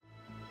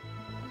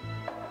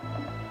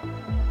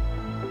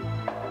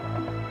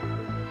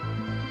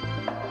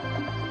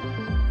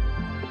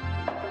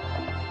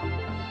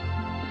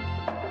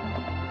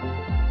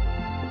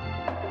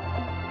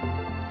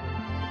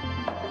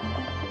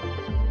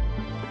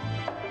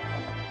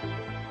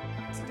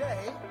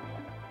today,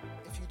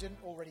 if you didn't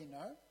already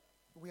know,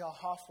 we are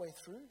halfway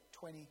through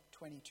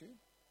 2022.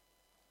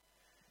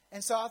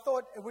 And so I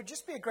thought it would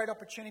just be a great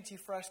opportunity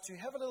for us to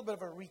have a little bit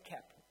of a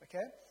recap,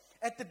 okay?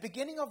 At the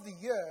beginning of the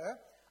year,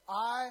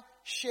 I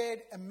shared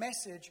a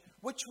message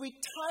which we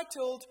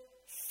titled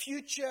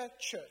Future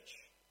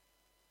Church.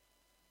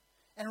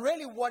 And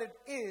really what it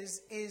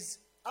is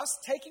us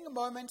taking a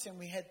moment, and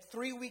we had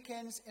 3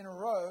 weekends in a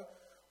row,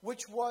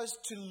 which was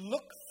to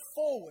look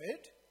forward,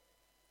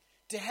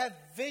 to have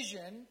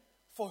vision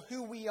for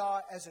who we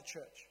are as a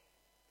church.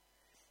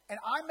 And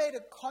I made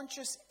a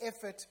conscious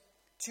effort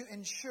to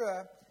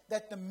ensure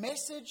that the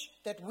message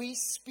that we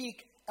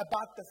speak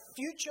about the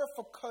future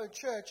for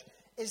Co-Church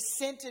is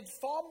centered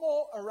far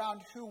more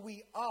around who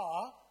we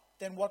are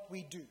than what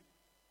we do.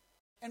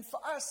 And for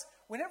us,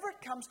 whenever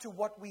it comes to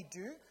what we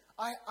do,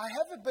 I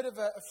have a bit of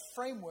a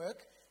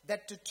framework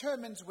that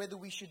determines whether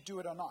we should do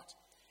it or not.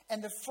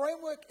 And the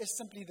framework is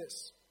simply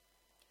this.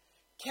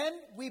 Can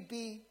we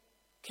be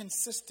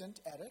consistent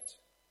at it?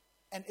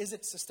 And is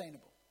it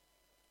sustainable?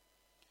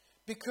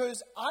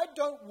 Because I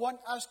don't want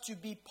us to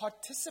be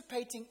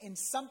participating in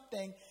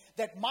something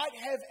that might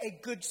have a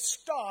good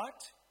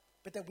start,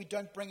 but that we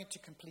don't bring it to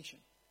completion.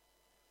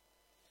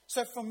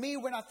 So for me,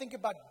 when I think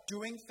about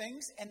doing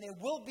things, and there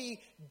will be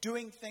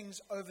doing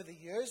things over the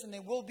years, and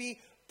there will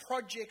be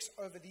projects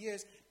over the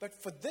years, but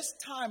for this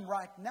time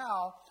right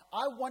now,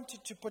 I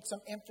wanted to put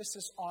some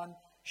emphasis on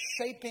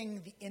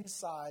shaping the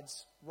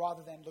insides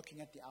rather than looking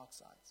at the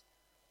outsides.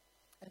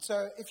 And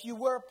so if you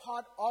were a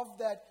part of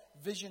that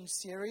vision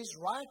series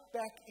right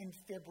back in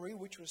February,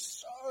 which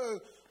was so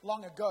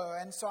long ago,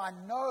 and so I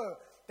know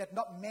that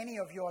not many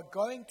of you are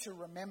going to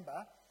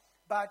remember,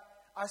 but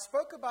I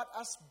spoke about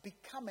us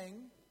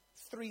becoming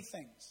 3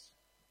 things.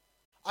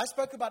 I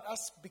spoke about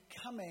us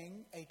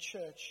becoming a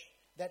church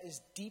that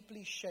is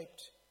deeply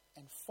shaped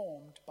and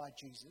formed by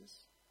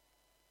Jesus.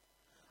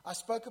 I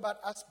spoke about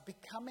us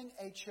becoming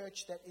a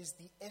church that is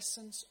the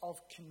essence of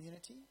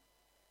community.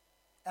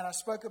 And I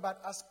spoke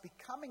about us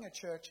becoming a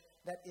church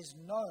that is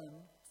known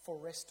for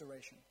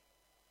restoration.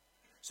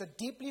 So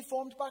deeply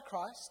formed by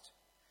Christ,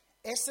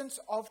 essence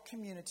of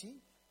community,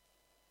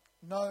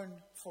 known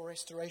for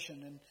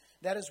restoration. And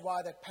that is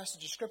why that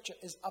passage of scripture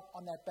is up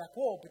on that back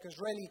wall, because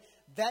really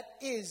that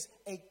is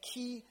a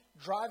key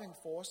driving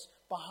force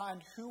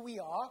behind who we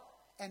are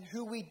and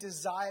who we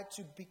desire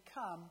to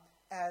become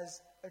as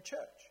a church.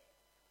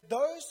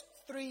 Those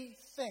 3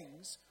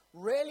 things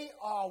really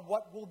are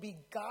what will be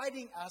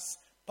guiding us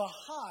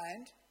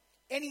behind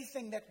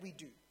anything that we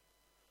do.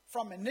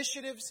 From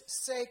initiatives'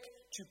 sake,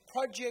 to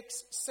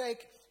projects'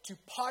 sake, to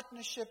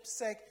partnerships'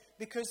 sake,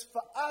 because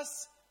for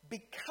us,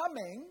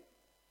 becoming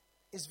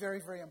is very,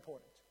 very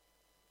important.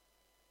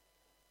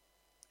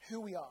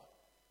 Who we are,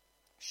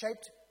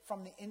 shaped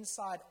from the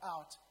inside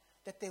out,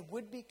 that there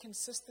would be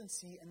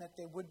consistency and that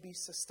there would be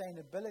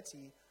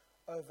sustainability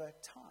over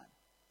time.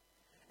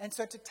 And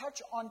so to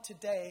touch on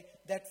today,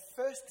 that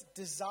first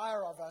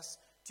desire of us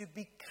to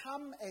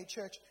become a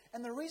church,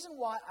 and the reason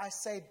why I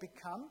say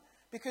become,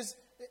 because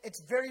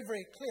it's very,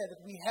 very clear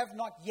that we have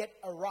not yet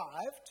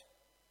arrived.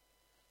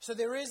 So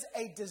there is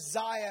a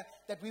desire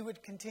that we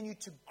would continue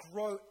to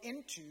grow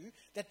into,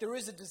 that there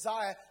is a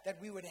desire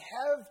that we would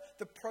have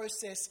the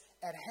process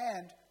at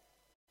hand.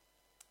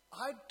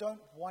 I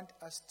don't want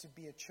us to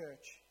be a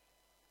church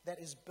that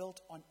is built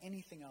on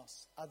anything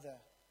else other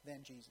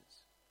than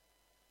Jesus.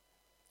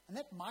 And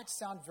that might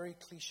sound very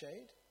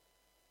cliched,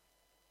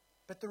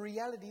 but the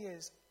reality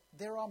is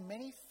there are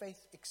many faith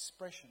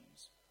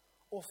expressions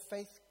or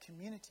faith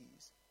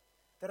communities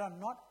that are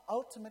not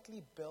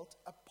ultimately built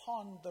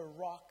upon the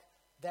rock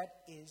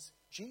that is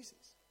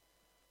Jesus.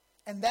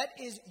 And that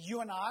is you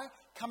and I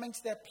coming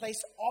to that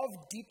place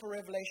of deeper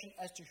revelation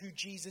as to who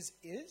Jesus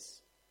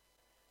is.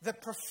 The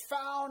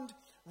profound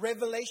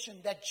revelation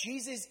that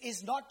Jesus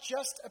is not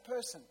just a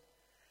person,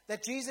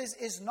 that Jesus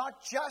is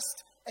not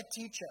just a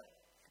teacher,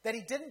 that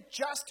he didn't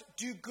just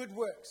do good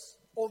works,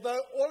 although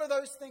all of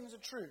those things are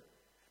true,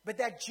 but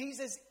that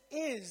Jesus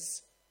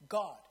is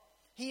God.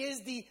 He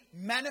is the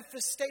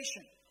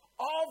manifestation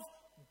of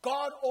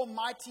God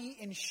Almighty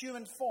in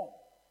human form.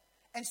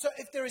 And so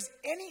if there is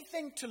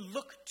anything to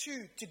look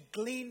to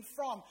glean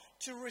from,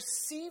 to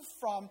receive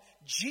from,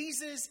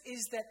 Jesus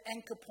is that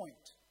anchor point.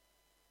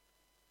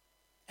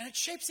 And it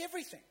shapes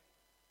everything.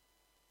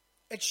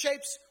 It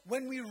shapes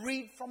when we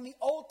read from the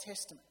Old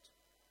Testament,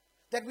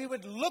 that we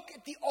would look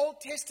at the Old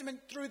Testament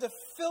through the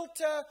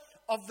filter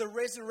of the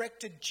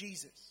resurrected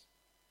Jesus.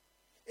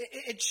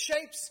 It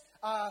shapes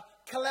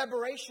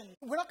collaboration.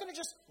 We're not going to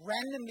just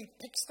randomly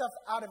pick stuff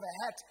out of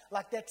a hat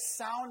like that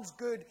sounds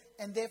good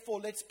and therefore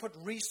let's put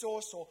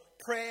resource or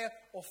prayer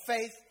or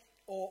faith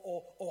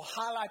or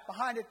highlight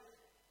behind it.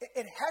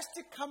 It has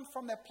to come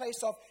from that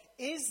place of,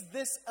 is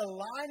this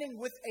aligning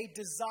with a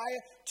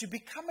desire to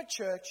become a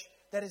church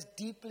that is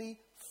deeply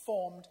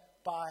formed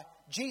by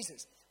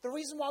Jesus? The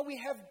reason why we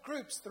have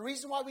groups, the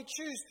reason why we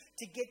choose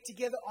to get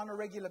together on a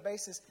regular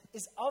basis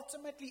is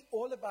ultimately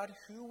all about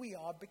who we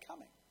are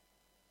becoming,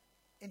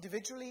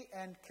 individually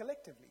and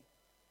collectively.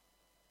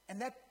 And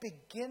that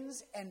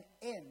begins and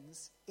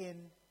ends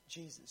in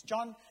Jesus.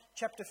 John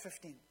chapter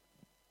 15.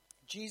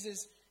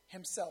 Jesus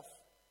himself,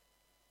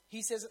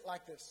 he says it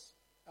like this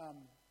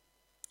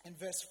in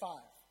verse 5.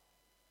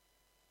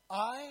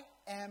 I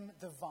am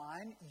the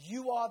vine,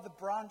 you are the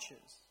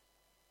branches.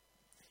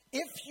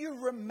 If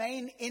you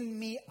remain in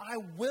me, I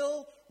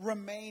will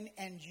remain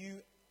in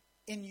you,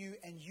 and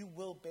you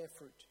will bear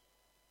fruit.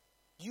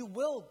 You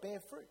will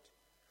bear fruit.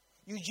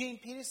 Eugene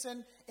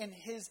Peterson, in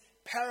his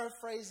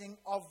paraphrasing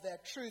of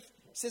that truth,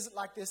 says it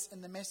like this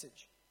in the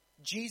Message.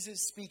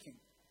 Jesus speaking.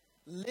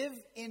 Live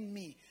in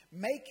me.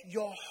 Make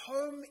your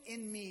home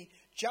in me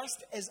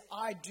just as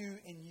I do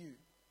in you.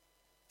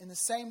 In the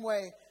same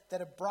way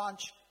that a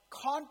branch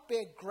can't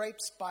bear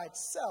grapes by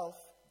itself,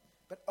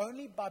 but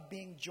only by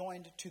being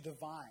joined to the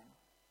vine.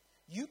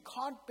 You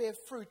can't bear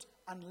fruit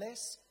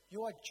unless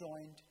you are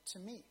joined to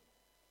me.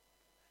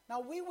 Now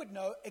we would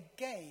know,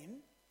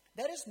 again,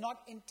 that is not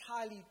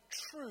entirely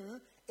true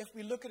if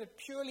we look at it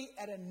purely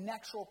at a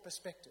natural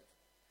perspective.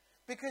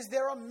 Because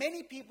there are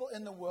many people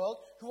in the world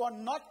who are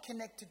not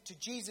connected to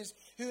Jesus,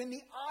 who in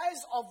the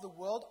eyes of the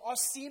world are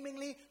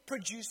seemingly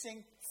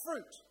producing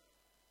fruit.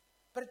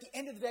 But at the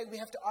end of the day, we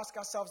have to ask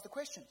ourselves the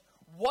question,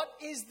 what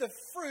is the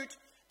fruit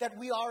that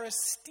we are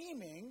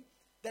esteeming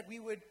that we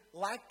would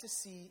like to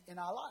see in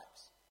our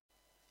lives?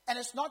 And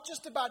it's not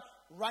just about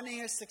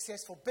running a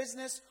successful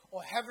business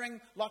or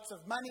having lots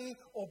of money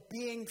or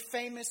being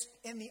famous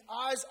in the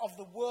eyes of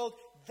the world.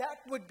 That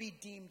would be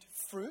deemed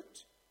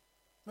fruit.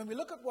 When we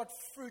look at what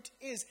fruit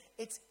is,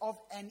 it's of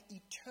an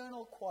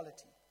eternal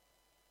quality.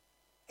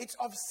 It's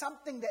of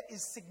something that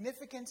is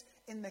significant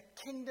in the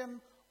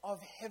kingdom of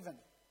heaven.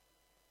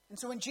 And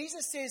so when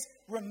Jesus says,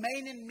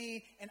 remain in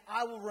me and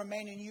I will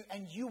remain in you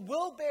and you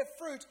will bear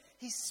fruit,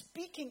 he's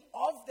speaking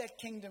of that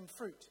kingdom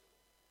fruit.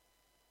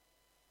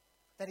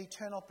 That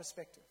eternal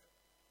perspective.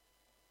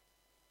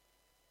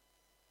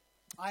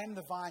 I am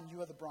the vine,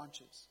 you are the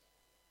branches.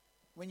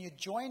 When you're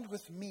joined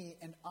with me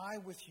and I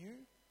with you,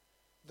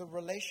 the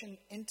relation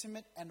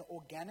intimate and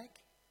organic,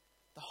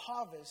 the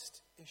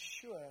harvest is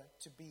sure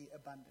to be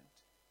abundant.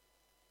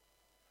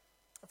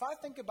 If I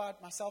think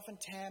about myself and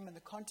Tam in the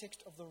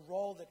context of the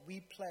role that we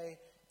play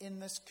in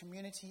this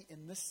community,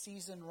 in this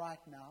season right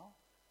now,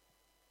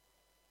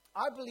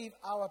 I believe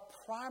our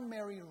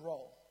primary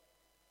role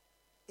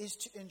is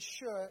to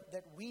ensure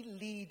that we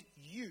lead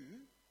you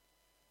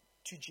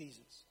to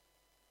Jesus.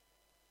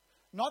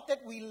 Not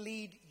that we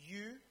lead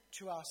you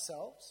to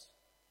ourselves.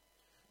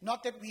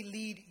 Not that we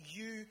lead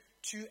you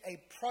to a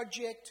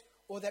project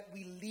or that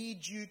we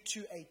lead you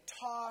to a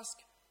task.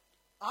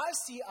 I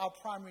see our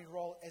primary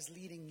role as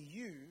leading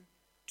you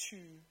to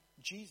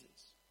Jesus.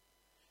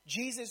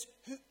 Jesus,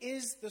 who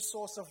is the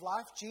source of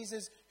life.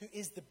 Jesus, who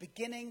is the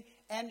beginning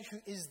and who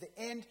is the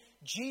end.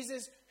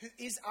 Jesus, who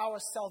is our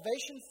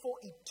salvation for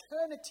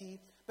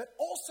eternity, but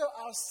also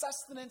our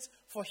sustenance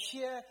for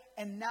here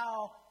and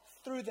now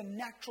through the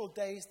natural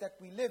days that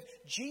we live.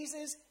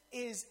 Jesus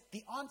is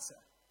the answer.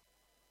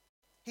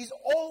 He's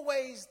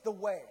always the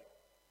way.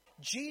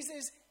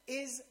 Jesus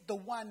is the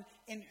one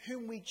in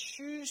whom we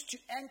choose to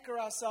anchor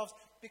ourselves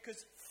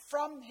because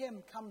from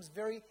him comes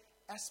very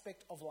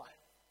aspect of life.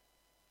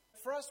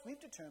 For us, we've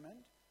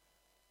determined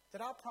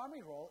that our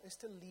primary role is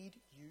to lead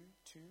you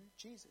to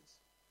Jesus.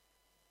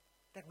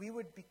 That we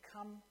would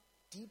become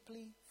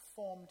deeply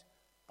formed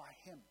by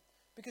him.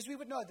 Because we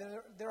would know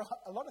that there are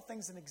a lot of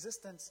things in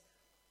existence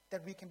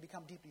that we can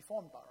become deeply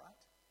formed by, right?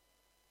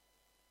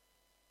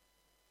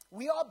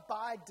 We are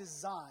by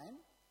design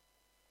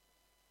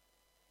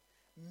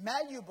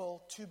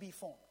malleable to be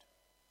formed.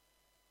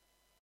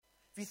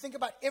 If you think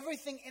about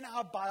everything in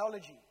our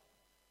biology,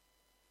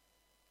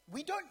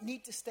 we don't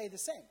need to stay the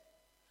same.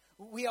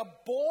 We are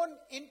born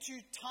into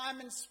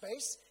time and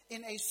space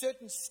in a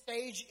certain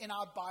stage in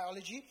our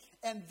biology,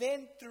 and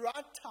then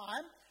throughout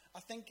time,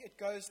 I think it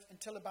goes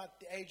until about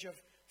the age of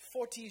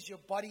 40s, your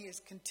body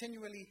is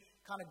continually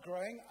kind of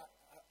growing.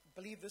 I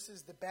believe this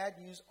is the bad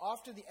news.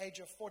 After the age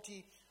of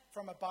 40,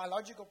 from a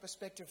biological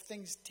perspective,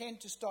 things tend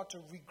to start to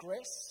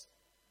regress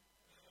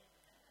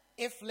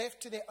if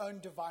left to their own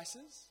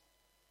devices.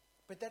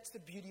 But that's the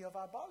beauty of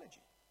our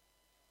biology.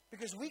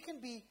 Because we can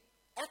be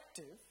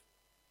active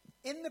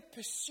in the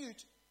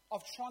pursuit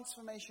of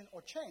transformation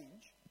or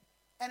change,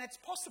 and it's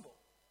possible.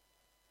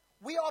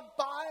 We are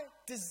by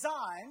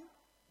design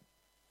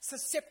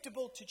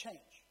susceptible to change.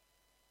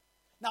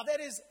 Now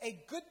that is a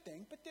good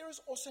thing, but there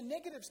is also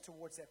negatives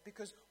towards that,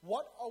 because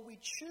what are we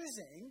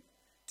choosing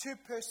to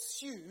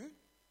pursue,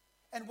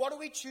 and what are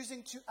we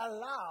choosing to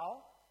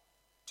allow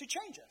to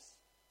change us?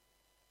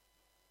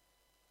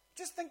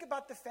 Just think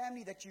about the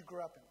family that you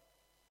grew up in.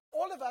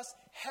 All of us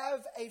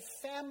have a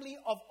family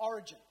of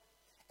origin,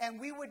 and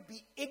we would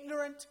be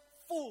ignorant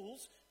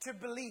fools to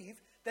believe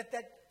that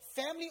that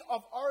family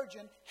of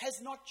origin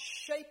has not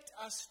shaped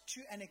us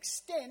to an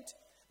extent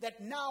that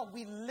now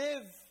we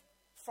live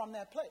from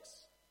that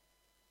place.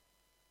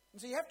 And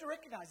so you have to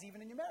recognize,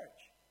 even in your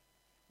marriage,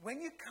 when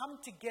you come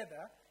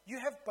together, you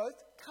have both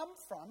come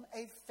from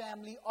a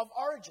family of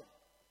origin.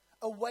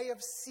 a way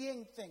of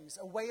seeing things,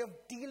 a way of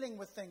dealing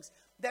with things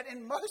that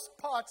in most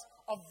parts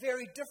are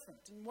very different,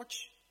 and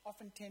which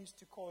often tends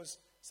to cause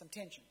some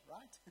tension,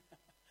 right?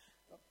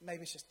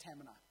 Maybe it's just Tam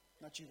and I,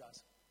 not you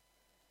guys.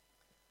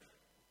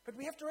 But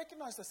we have to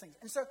recognize those things.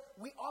 And so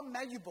we are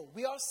malleable.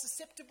 We are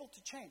susceptible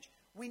to change.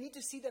 We need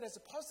to see that as a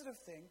positive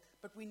thing,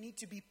 but we need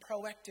to be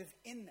proactive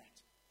in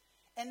that.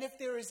 And if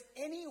there is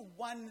any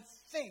one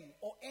thing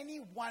or any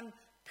one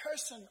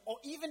person or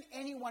even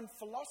any one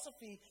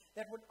philosophy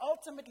that would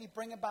ultimately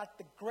bring about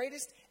the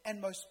greatest and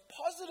most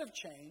positive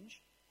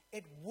change,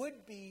 it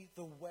would be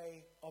the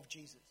way of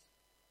Jesus.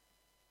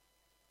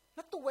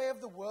 Not the way of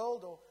the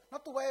world, or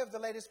not the way of the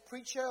latest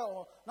preacher,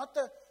 or not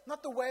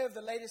the way of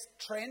the latest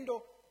trend,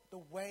 or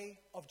the way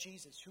of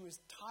Jesus, who is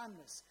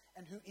timeless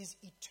and who is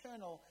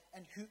eternal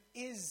and who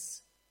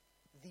is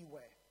the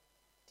way,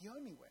 the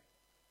only way.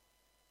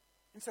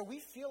 And so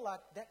we feel like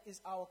that is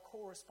our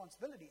core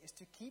responsibility, is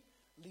to keep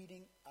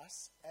leading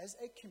us as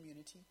a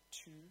community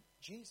to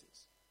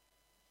Jesus.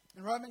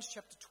 In Romans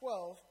chapter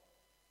 12,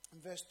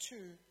 and verse 2,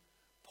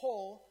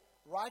 Paul,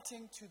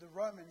 writing to the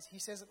Romans, he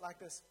says it like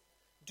this: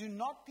 do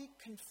not be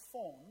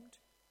conformed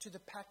to the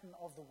pattern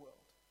of the world.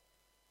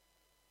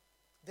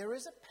 There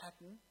is a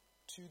pattern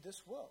to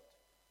this world.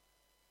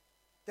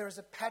 There is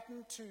a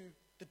pattern to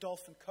the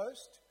Dolphin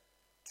Coast,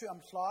 to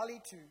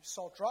Umhlali, to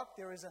Salt Rock.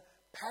 There is a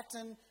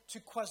pattern to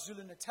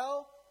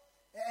KwaZulu-Natal.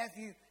 If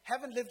you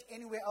haven't lived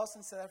anywhere else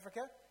in South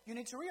Africa, you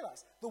need to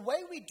realize the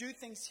way we do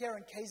things here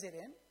in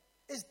KZN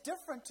is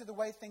different to the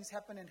way things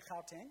happen in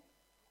Gauteng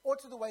or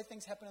to the way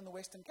things happen in the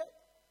Western Cape.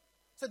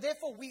 So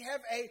therefore, we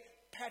have a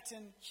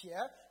pattern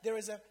here. There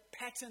is a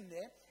pattern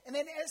there. And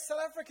then as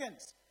South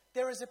Africans,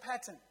 there is a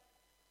pattern.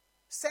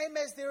 Same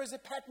as there is a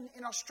pattern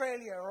in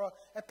Australia, or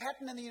a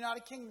pattern in the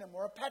United Kingdom,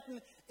 or a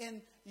pattern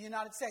in the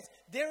United States.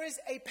 There is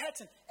a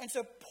pattern. And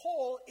so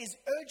Paul is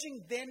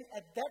urging them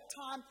at that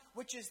time,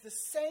 which is the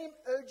same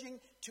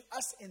urging to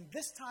us in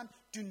this time: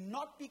 do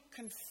not be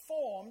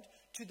conformed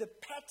to the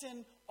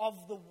pattern of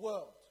the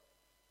world,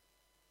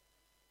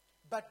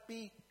 but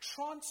be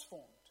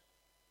transformed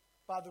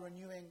by the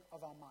renewing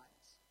of our minds.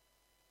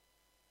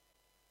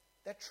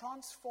 That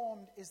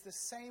transformed is the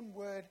same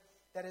word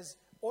that is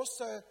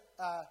also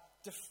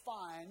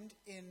defined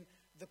in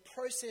the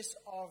process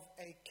of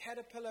a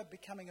caterpillar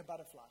becoming a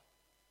butterfly.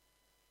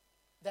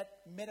 That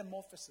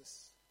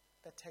metamorphosis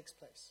that takes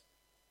place.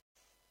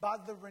 By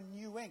the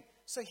renewing.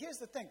 So here's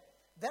the thing.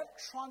 That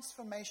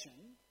transformation,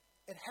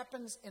 it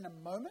happens in a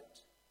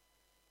moment,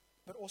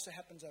 but also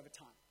happens over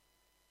time.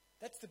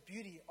 That's the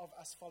beauty of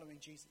us following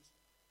Jesus.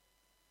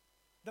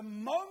 The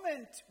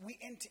moment we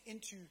enter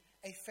into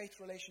a faith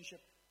relationship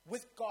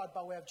with God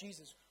by way of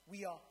Jesus,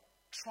 we are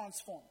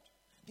transformed.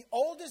 The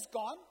old is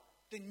gone,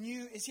 the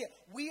new is here.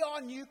 We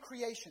are new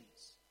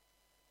creations.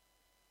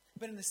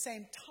 But in the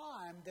same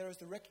time, there is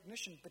the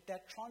recognition, but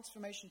that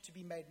transformation to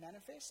be made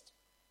manifest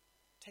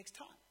takes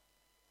time.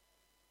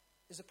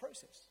 Is a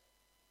process.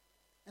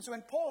 And so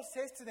when Paul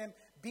says to them,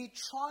 be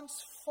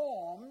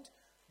transformed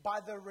by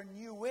the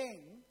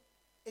renewing,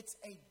 it's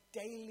a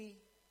daily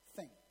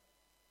thing.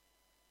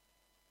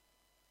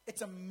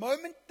 It's a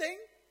moment thing,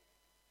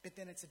 but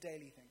then it's a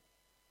daily thing.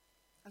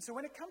 And so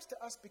when it comes to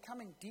us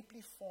becoming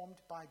deeply formed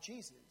by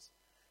Jesus,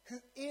 who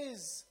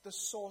is the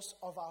source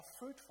of our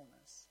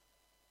fruitfulness,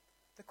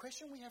 the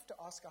question we have to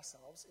ask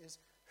ourselves is,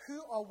 who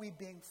are we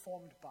being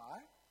formed by?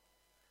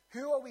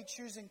 Who are we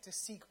choosing to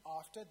seek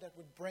after that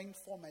would bring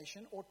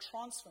formation or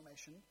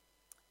transformation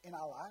in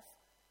our life?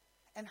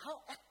 And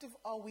how active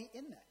are we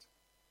in that?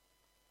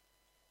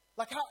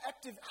 Like how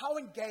active, how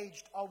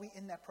engaged are we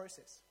in that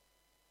process?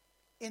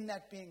 In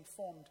that being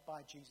formed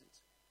by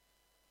Jesus?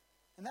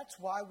 And that's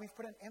why we've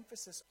put an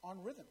emphasis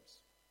on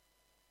rhythms.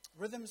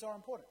 Rhythms are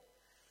important.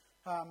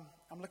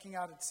 I'm looking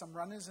out at some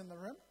runners in the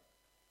room.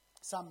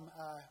 Some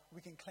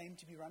we can claim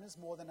to be runners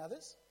more than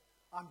others.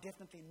 I'm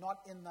definitely not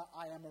in the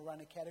I am a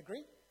runner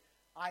category.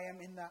 I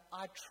am in the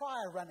I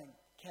try running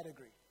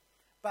category.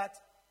 But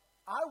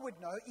I would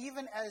know,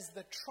 even as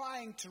the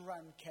trying to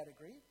run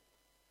category,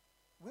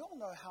 we all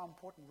know how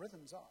important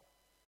rhythms are.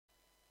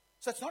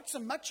 So it's not so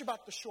much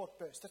about the short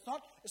burst.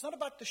 It's not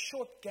about the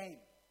short game.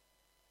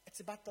 It's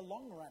about the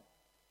long run,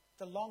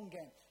 the long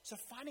game. So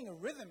finding a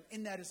rhythm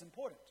in that is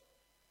important.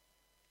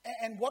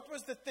 And what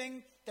was the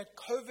thing that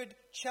COVID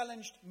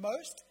challenged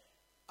most,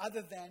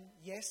 other than,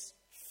 yes,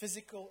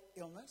 physical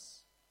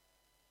illness?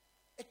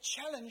 It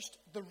challenged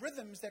the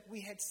rhythms that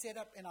we had set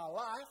up in our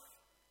life.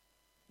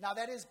 Now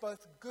that is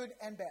both good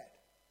and bad.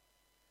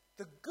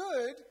 The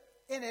good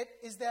in it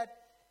is that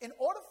in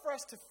order for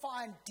us to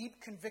find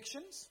deep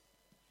convictions,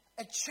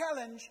 a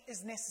challenge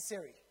is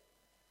necessary.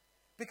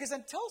 Because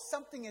until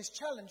something is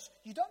challenged,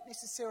 you don't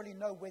necessarily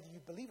know whether you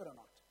believe it or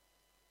not.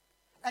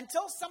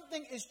 Until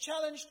something is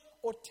challenged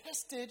or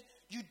tested,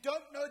 you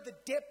don't know the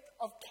depth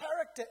of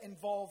character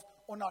involved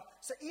or not.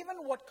 So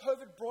even what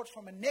COVID brought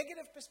from a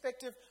negative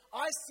perspective,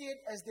 I see it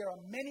as there are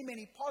many,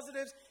 many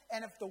positives.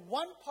 And if the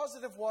one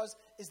positive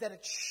is that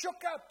it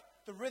shook up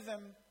the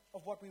rhythm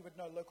of what we would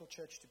know local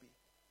church to be.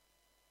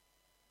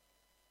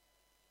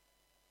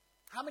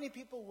 How many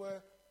people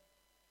were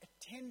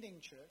attending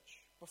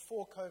church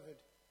before COVID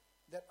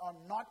that are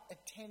not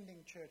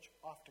attending church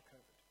after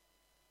COVID.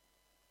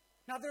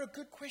 Now, there are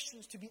good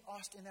questions to be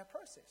asked in that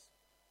process.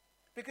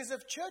 Because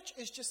if church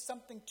is just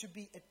something to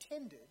be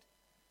attended,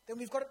 then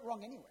we've got it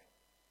wrong anyway.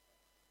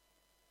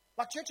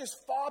 Like, church is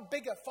far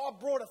bigger, far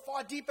broader,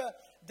 far deeper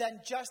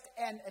than just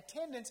an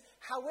attendance.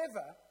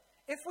 However,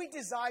 if we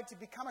desire to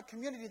become a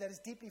community that is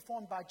deeply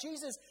formed by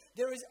Jesus,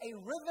 there is a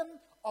rhythm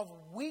of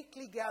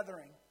weekly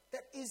gathering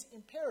that is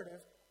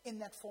imperative in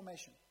that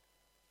formation.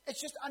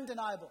 It's just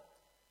undeniable.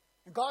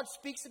 And God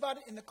speaks about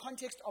it in the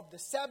context of the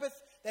Sabbath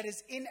that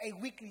is in a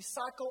weekly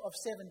cycle of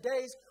 7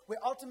 days, where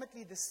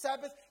ultimately the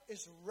Sabbath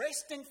is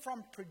resting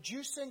from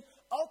producing,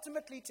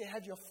 ultimately to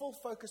have your full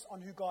focus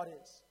on who God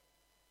is.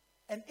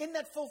 And in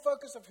that full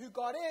focus of who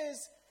God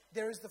is,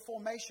 there is the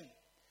formation.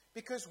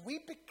 Because we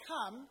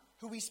become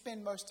who we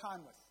spend most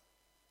time with.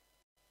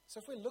 So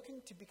if we're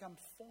looking to become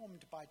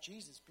formed by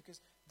Jesus, because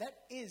that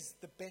is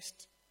the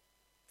best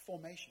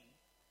formation,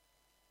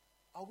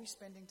 are we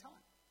spending time?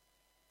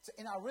 So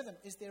in our rhythm,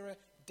 is there a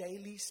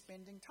daily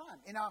spending time?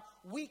 In our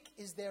week,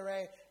 is there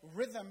a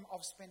rhythm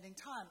of spending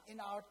time? In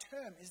our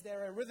term, is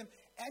there a rhythm?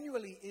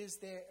 Annually, is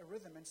there a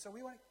rhythm? And so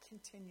we want to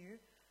continue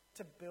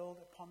to build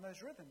upon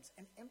those rhythms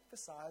and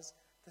emphasize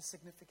the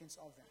significance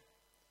of them.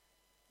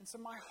 And so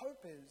my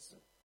hope is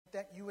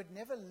that you would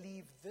never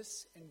leave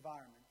this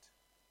environment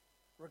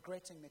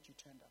regretting that you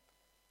turned up.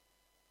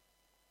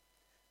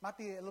 Might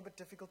be a little bit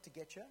difficult to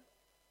get here.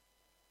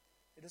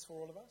 It is for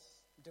all of us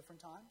at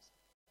different times.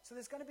 So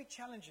there's going to be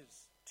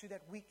challenges to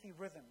that weekly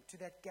rhythm, to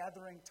that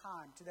gathering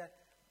time, to that.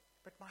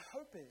 But my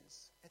hope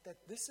is that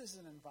this is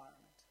an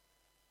environment,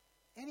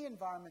 any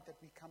environment that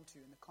we come to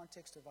in the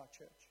context of our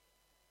church,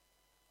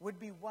 would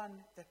be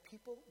one that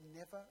people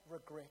never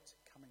regret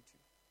coming to.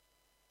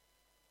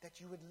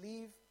 That you would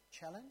leave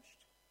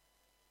challenged,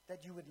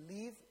 that you would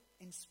leave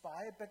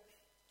inspired, but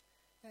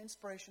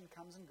inspiration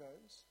comes and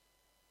goes.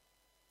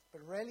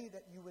 But really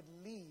that you would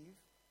leave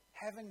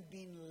having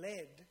been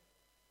led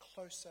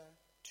closer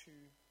to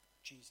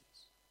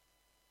Jesus.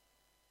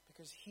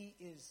 Because he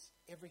is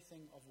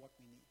everything of what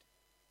we need.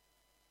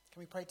 Can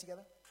we pray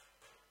together?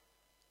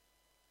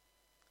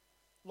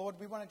 Lord,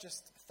 we want to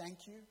just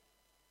thank you.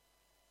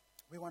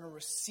 We want to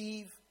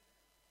receive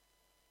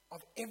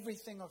of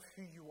everything of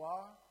who you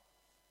are.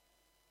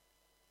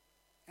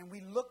 And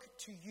we look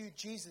to you,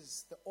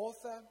 Jesus, the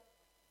author,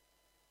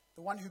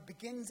 the one who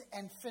begins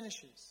and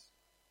finishes.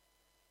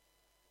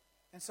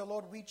 And so,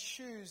 Lord, we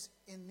choose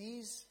in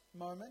these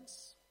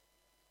moments,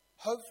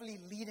 hopefully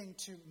leading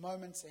to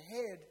moments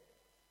ahead,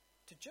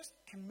 to just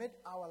commit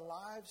our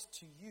lives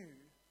to you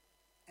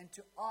and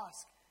to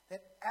ask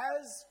that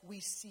as we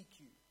seek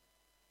you,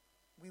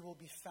 we will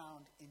be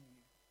found in you.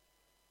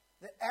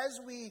 That as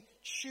we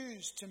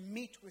choose to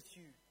meet with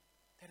you,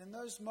 that in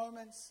those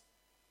moments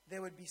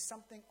there would be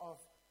something of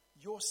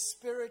your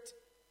spirit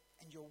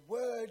and your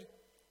word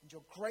and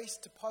your grace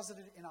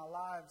deposited in our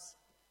lives,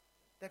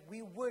 that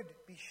we would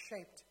be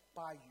shaped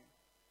by you.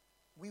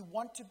 We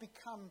want to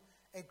become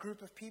a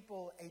group of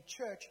people, a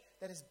church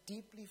that is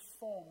deeply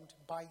formed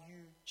by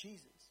you,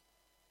 Jesus.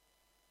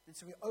 And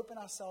so we open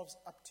ourselves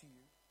up to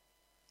you.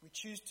 We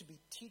choose to be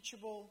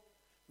teachable.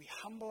 We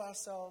humble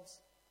ourselves.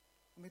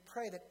 And we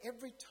pray that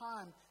every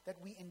time that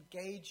we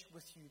engage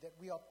with you, that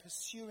we are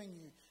pursuing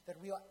you, that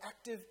we are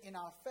active in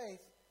our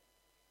faith,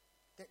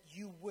 that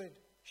you would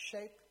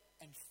shape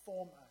and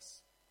form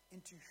us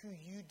into who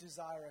you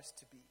desire us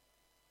to be.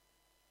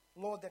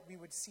 Lord, that we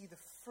would see the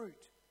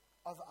fruit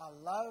of our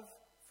love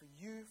for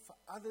you, for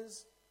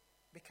others,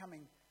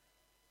 becoming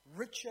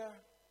richer,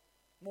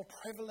 more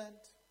prevalent,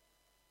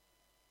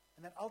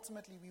 and that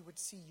ultimately we would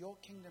see your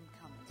kingdom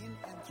come in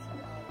and through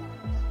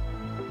our lives.